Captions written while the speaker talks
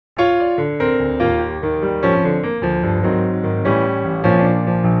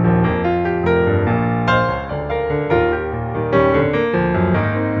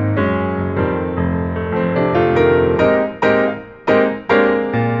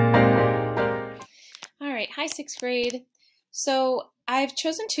Hi, sixth grade. So I've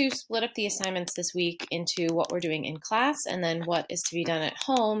chosen to split up the assignments this week into what we're doing in class and then what is to be done at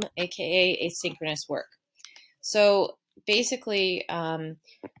home, aka asynchronous work. So basically,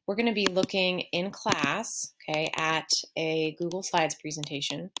 we're going to be looking in class, okay, at a Google Slides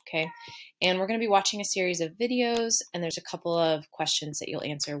presentation, okay, and we're going to be watching a series of videos, and there's a couple of questions that you'll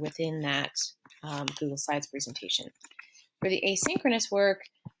answer within that Google Slides presentation. For the asynchronous work,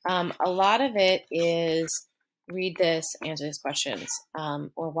 a lot of it is read this, answer these questions,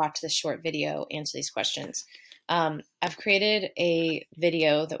 or watch this short video, answer these questions. I've created a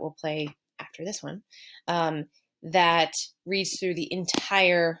video that will play after this one that reads through the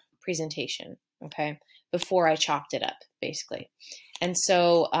entire presentation, okay, before I chopped it up, basically. And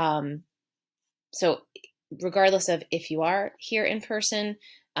so, so regardless of if you are here in person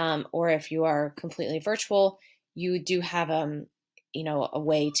or if you are completely virtual, you do have you know, a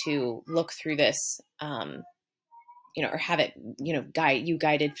way to look through this, you know, or have it, you know,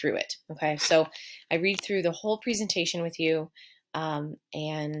 guided through it. Okay, so I read through the whole presentation with you,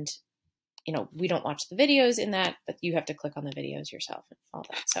 and you know, we don't watch the videos in that, but you have to click on the videos yourself and all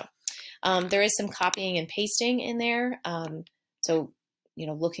that. So there is some copying and pasting in there. So you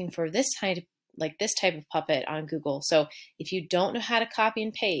know, looking for this type of puppet on Google. So if you don't know how to copy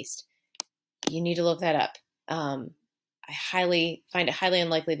and paste, you need to look that up. I find it highly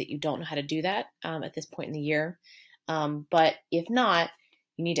unlikely that you don't know how to do that at this point in the year. But if not,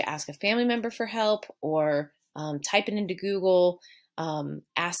 you need to ask a family member for help or type it into Google,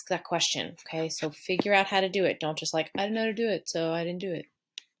 ask that question. Okay, so figure out how to do it. Don't just like, I don't know how to do it, so I didn't do it.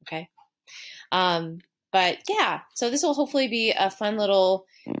 Okay. But yeah, so this will hopefully be a fun little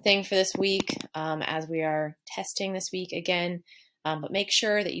thing for this week as we are testing this week again. But make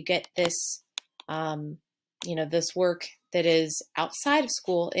sure that you get this, you know, this work that is outside of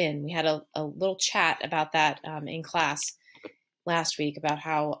school in. We had a little chat about that in class last week about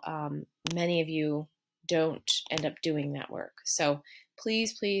how many of you don't end up doing that work. So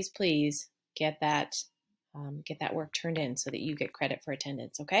please, please, please get that work turned in so that you get credit for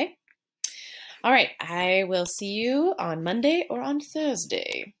attendance, okay? All right, I will see you on Monday or on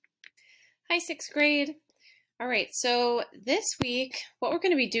Thursday. Hi, sixth grade. All right, so this week, what we're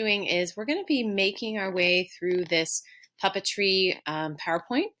going to be doing is we're going to be making our way through this puppetry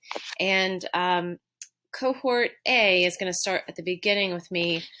PowerPoint, and cohort A is going to start at the beginning with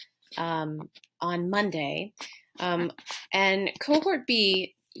me on Monday, and cohort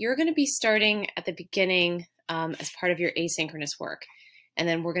B, you're going to be starting at the beginning as part of your asynchronous work, and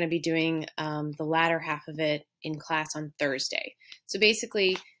then we're going to be doing the latter half of it in class on Thursday. So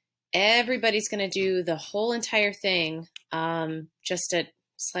basically, everybody's going to do the whole entire thing just at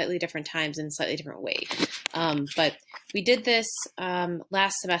slightly different times in a slightly different way. But we did this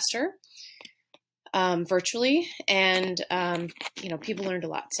last semester virtually, and you know, people learned a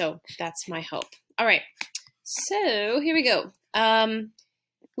lot. So that's my hope. All right, so here we go.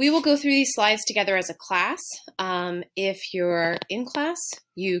 We will go through these slides together as a class. If you're in class,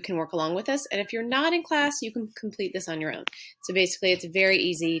 you can work along with us. And if you're not in class, you can complete this on your own. So basically, it's very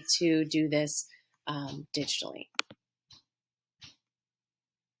easy to do this digitally.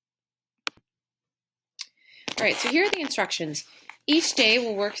 All right, so here are the instructions. Each day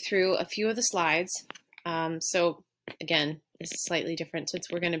we'll work through a few of the slides. So again, this is slightly different since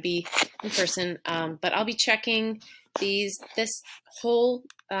we're going to be in person, but I'll be checking these. This whole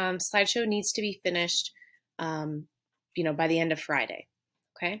slideshow needs to be finished, you know, by the end of Friday.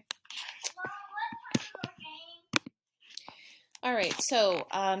 Okay. All right. So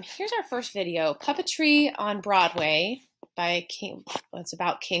here's our first video: Puppetry on Broadway by King. Well, it's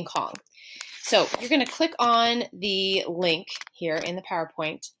about King Kong. So you're going to click on the link here in the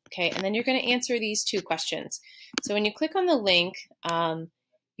PowerPoint, okay, and then you're going to answer these two questions. So when you click on the link,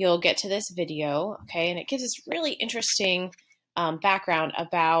 you'll get to this video, okay, and it gives us really interesting background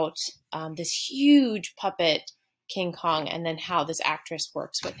about this huge puppet, King Kong, and then how this actress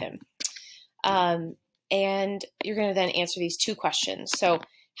works with him. And you're going to then answer these two questions. So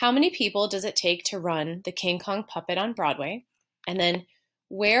how many people does it take to run the King Kong puppet on Broadway? And then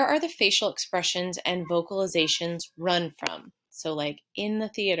where are the facial expressions and vocalizations run from? So like in the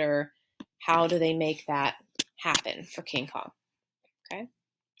theater, how do they make that happen for King Kong? Okay.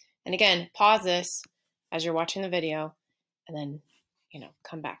 And again, pause this as you're watching the video and then, you know,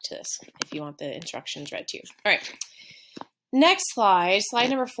 come back to this if you want the instructions read to you. All right. Next slide, slide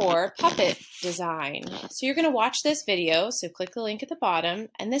number 4, puppet design. So you're going to watch this video, so click the link at the bottom,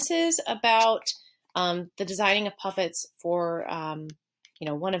 and this is about the designing of puppets for,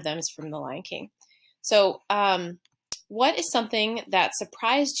 one of them is from The Lion King. So what is something that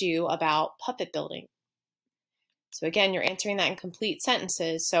surprised you about puppet building? So again, you're answering that in complete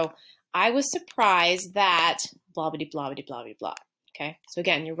sentences. So I was surprised that blah, blah, blah, blah, blah, blah. Okay, so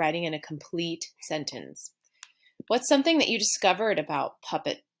again, you're writing in a complete sentence. What's something that you discovered about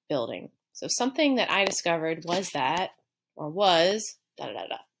puppet building? So something that I discovered was that, or was, da da da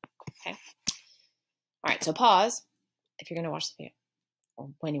da. Okay. All right, so pause if you're going to watch the video, or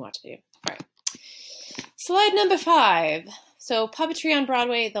when you watch the video. All right. Slide number 5. So puppetry on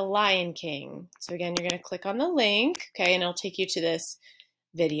Broadway, The Lion King. So again, you're going to click on the link, okay, and it'll take you to this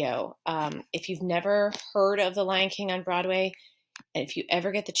video. If you've never heard of The Lion King on Broadway, and if you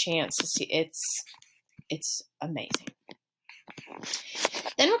ever get the chance to see, it's amazing.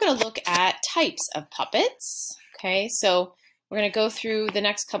 Then we're going to look at types of puppets. Okay, so we're going to go through the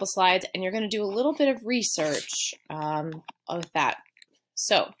next couple slides, and you're going to do a little bit of research with that.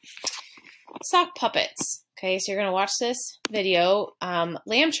 So, sock puppets. Okay, so you're going to watch this video.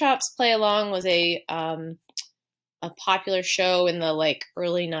 Lamb Chop's Play Along was a popular show in the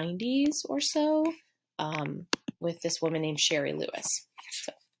early 90s or so with this woman named Sherry Lewis.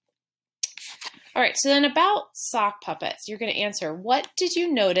 So. All right, so then about sock puppets, you're going to answer, what did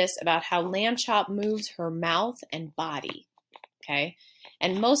you notice about how Lamb Chop moves her mouth and body? Okay,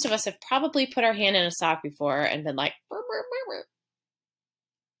 and most of us have probably put our hand in a sock before and been like, burr, burr, burr,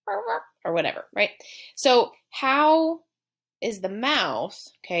 burr, burr, or whatever, right? So how is the mouth,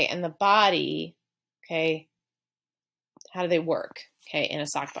 okay, and the body, okay, how do they work, okay, in a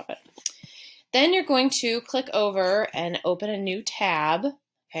sock puppet? Then you're going to click over and open a new tab.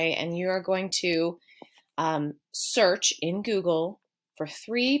 Okay, and you are going to search in Google for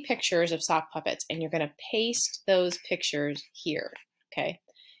 3 pictures of sock puppets, and you're going to paste those pictures here, okay?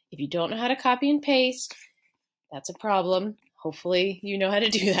 If you don't know how to copy and paste, that's a problem. Hopefully you know how to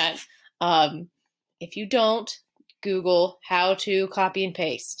do that. If you don't, Google how to copy and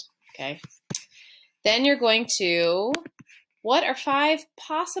paste, okay? Then you're going to, what are 5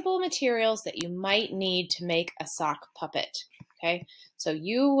 possible materials that you might need to make a sock puppet? Okay, so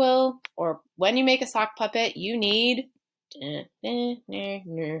you will, or when you make a sock puppet, you need,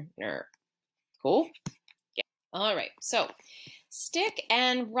 cool? Yeah. All right, so stick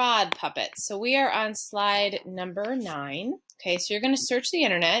and rod puppets. So we are on slide number 9. Okay, so you're going to search the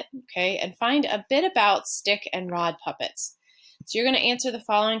internet, okay, and find a bit about stick and rod puppets. So you're going to answer the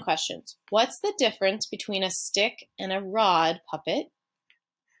following questions. What's the difference between a stick and a rod puppet?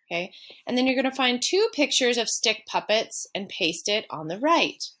 Okay, and then you're going to find 2 pictures of stick puppets and paste it on the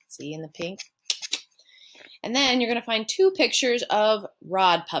right. See in the pink? And then you're going to find 2 pictures of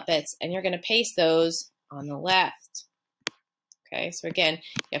rod puppets, and you're going to paste those on the left. Okay, so again,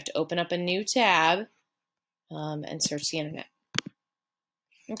 you have to open up a new tab and search the internet.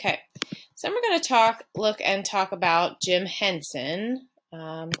 Okay, so then we're going to talk about Jim Henson,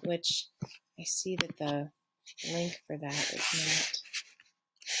 which I see that the link for that is not.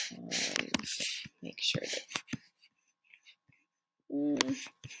 Make sure that hold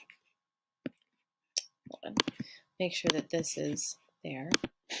on. Make sure that this is there.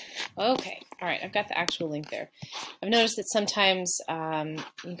 Okay, all right, I've got the actual link there. I've noticed that sometimes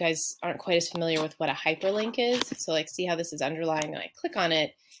you guys aren't quite as familiar with what a hyperlink is. So see how this is underlined, and I click on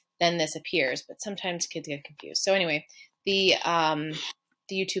it, then this appears, but sometimes kids get confused. So anyway, the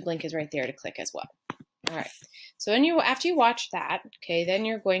YouTube link is right there to click as well. All right, so after you watch that, okay, then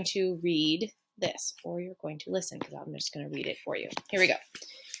you're going to read this, or you're going to listen, because I'm just going to read it for you. Here we go.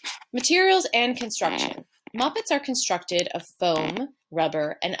 Materials and construction. Muppets are constructed of foam,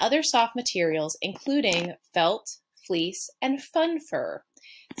 rubber, and other soft materials, including felt, fleece, and fun fur.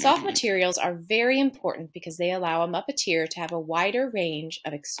 Soft materials are very important because they allow a Muppeteer to have a wider range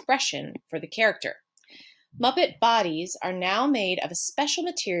of expression for the character. Muppet bodies are now made of a special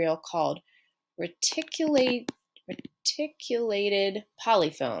material called reticulated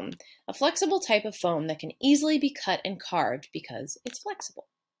polyfoam, a flexible type of foam that can easily be cut and carved because it's flexible.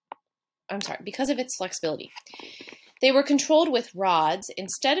 Because of its flexibility. They were controlled with rods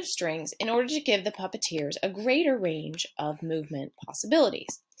instead of strings in order to give the puppeteers a greater range of movement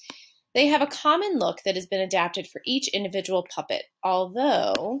possibilities. They have a common look that has been adapted for each individual puppet,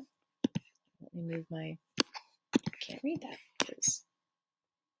 although, let me move I can't read that,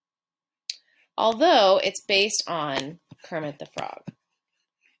 although it's based on Kermit the Frog.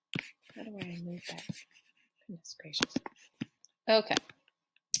 How do I move that? Goodness gracious. Okay.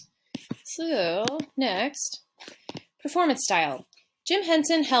 So, next, Performance style. Jim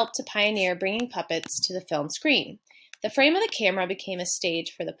Henson helped to pioneer bringing puppets to the film screen. The frame of the camera became a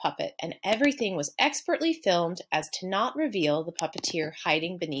stage for the puppet, and everything was expertly filmed as to not reveal the puppeteer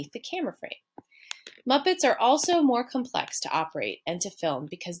hiding beneath the camera frame. Muppets are also more complex to operate and to film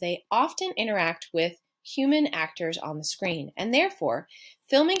because they often interact with human actors on the screen, and therefore,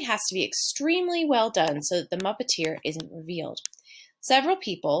 filming has to be extremely well done so that the Muppeteer isn't revealed. Several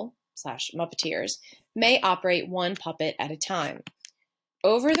people, /Muppeteers, may operate one puppet at a time.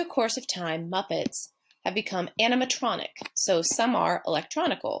 Over the course of time, Muppets have become animatronic, so some are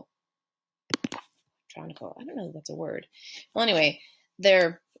electronical. I don't know if that's a word. Well, anyway,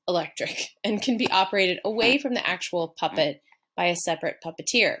 they're electric and can be operated away from the actual puppet by a separate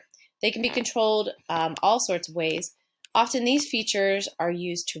puppeteer. They can be controlled all sorts of ways. Often these features are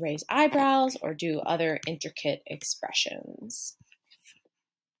used to raise eyebrows or do other intricate expressions.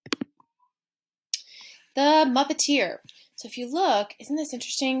 The Muppeteer. So if you look, isn't this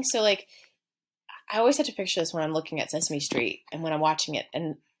interesting? So like, I always have to picture this when I'm looking at Sesame Street and when I'm watching it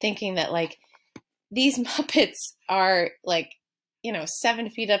and thinking that like, these Muppets are like, 7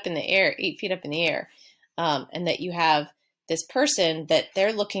 feet up in the air, 8 feet up in the air. And that you have this person that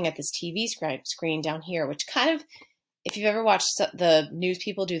they're looking at this TV screen down here, which kind of, if you've ever watched the news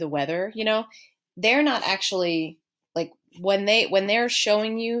people do the weather, they're not actually like when they're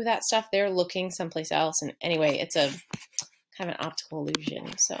showing you that stuff, they're looking someplace else. And anyway, it's a kind of an optical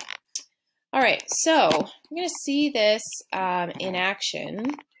illusion. So, all right, so we're going to see this in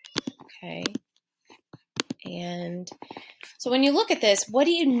action. Okay. And so when you look at this, what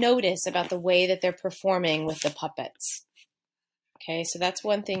do you notice about the way that they're performing with the puppets? Okay, so that's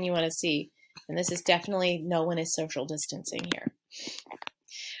one thing you want to see. And this is definitely, no one is social distancing here.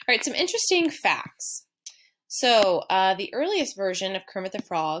 All right, some interesting facts. So the earliest version of Kermit the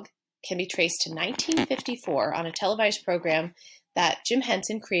Frog can be traced to 1954 on a televised program that Jim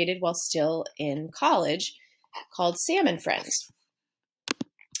Henson created while still in college called Sam and Friends.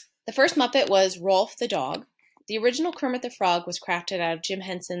 The first Muppet was Rolf the dog. The original Kermit the Frog was crafted out of Jim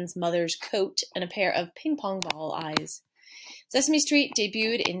Henson's mother's coat and a pair of ping-pong ball eyes. Sesame Street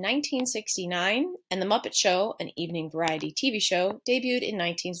debuted in 1969, and The Muppet Show, an evening variety TV show, debuted in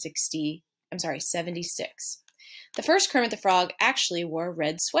 76. The first Kermit the Frog actually wore a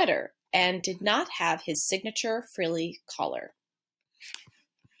red sweater and did not have his signature frilly collar.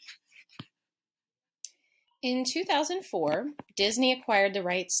 In 2004, Disney acquired the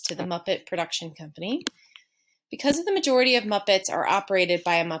rights to the Muppet Production Company. Because the majority of Muppets are operated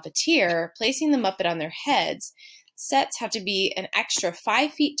by a Muppeteer, placing the Muppet on their heads, sets have to be an extra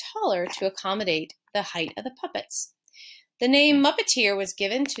 5 feet taller to accommodate the height of the puppets. The name Muppeteer was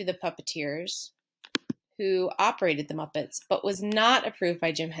given to the puppeteers who operated the Muppets, but was not approved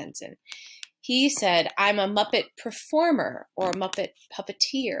by Jim Henson. He said, "I'm a Muppet performer or a Muppet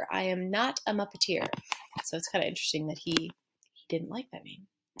puppeteer. I am not a Muppeteer." So it's kind of interesting that he didn't like that name.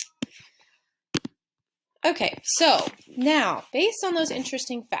 Okay, so now, based on those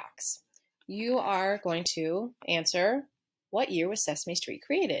interesting facts, you are going to answer, what year was Sesame Street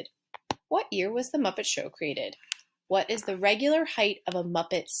created? What year was The Muppet Show created? What is the regular height of a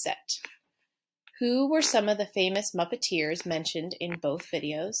Muppet set? Who were some of the famous Muppeteers mentioned in both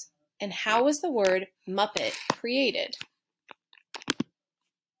videos? And how was the word Muppet created?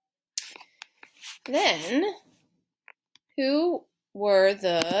 Then, who were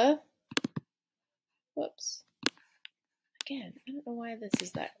the... Whoops. Again, I don't know why this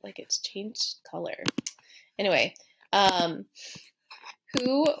is that, like it's changed color. Anyway,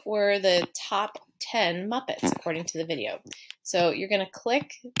 who were the top 10 Muppets according to the video? So you're going to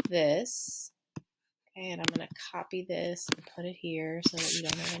click this, okay, and I'm going to copy this and put it here so that you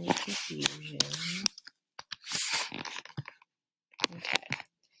don't have any confusion. Okay.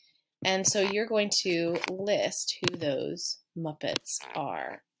 And so you're going to list who those Muppets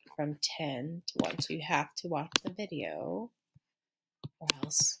are from 10 to 1. So you have to watch the video or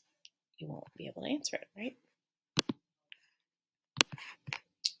else you won't be able to answer it, right?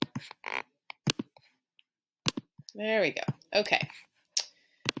 There we go. Okay.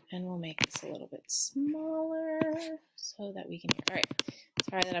 And we'll make this a little bit smaller so that we can hear. All right.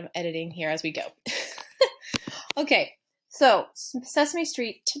 Sorry that I'm editing here as we go. Okay. So Sesame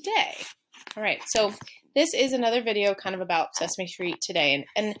Street today. All right. So this is another video kind of about Sesame Street today.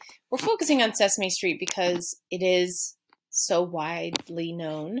 And we're focusing on Sesame Street because it is so widely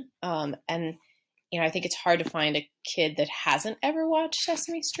known. And, you know, I think it's hard to find a kid that hasn't ever watched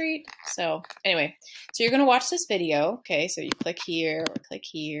Sesame Street. So anyway, so you're going to watch this video. Okay, so you click here or click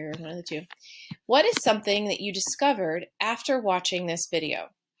here, one of the two. What is something that you discovered after watching this video?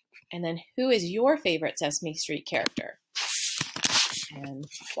 And then who is your favorite Sesame Street character and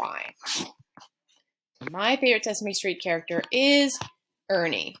why? My favorite Sesame Street character is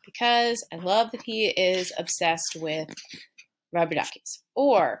Ernie because I love that he is obsessed with rubber duckies.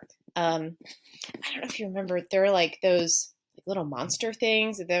 Or, I don't know if you remember, there are like those little monster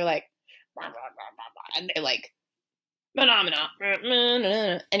things that they're like, and they're like,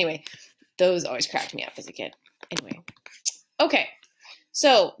 phenomena. Anyway, those always cracked me up as a kid. Anyway, okay.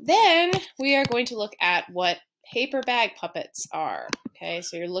 So then we are going to look at what paper bag puppets are. Okay,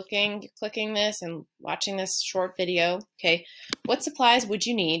 so you're clicking this and watching this short video. Okay, what supplies would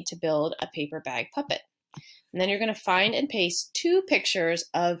you need to build a paper bag puppet? And then you're going to find and paste 2 pictures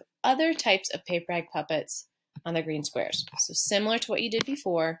of other types of paper bag puppets on the green squares. So similar to what you did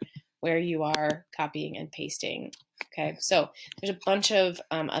before, where you are copying and pasting. Okay, so there's a bunch of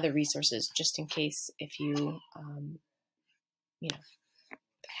other resources just in case if you,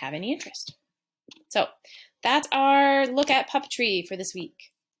 have any interest. So that's our look at puppetry for this week.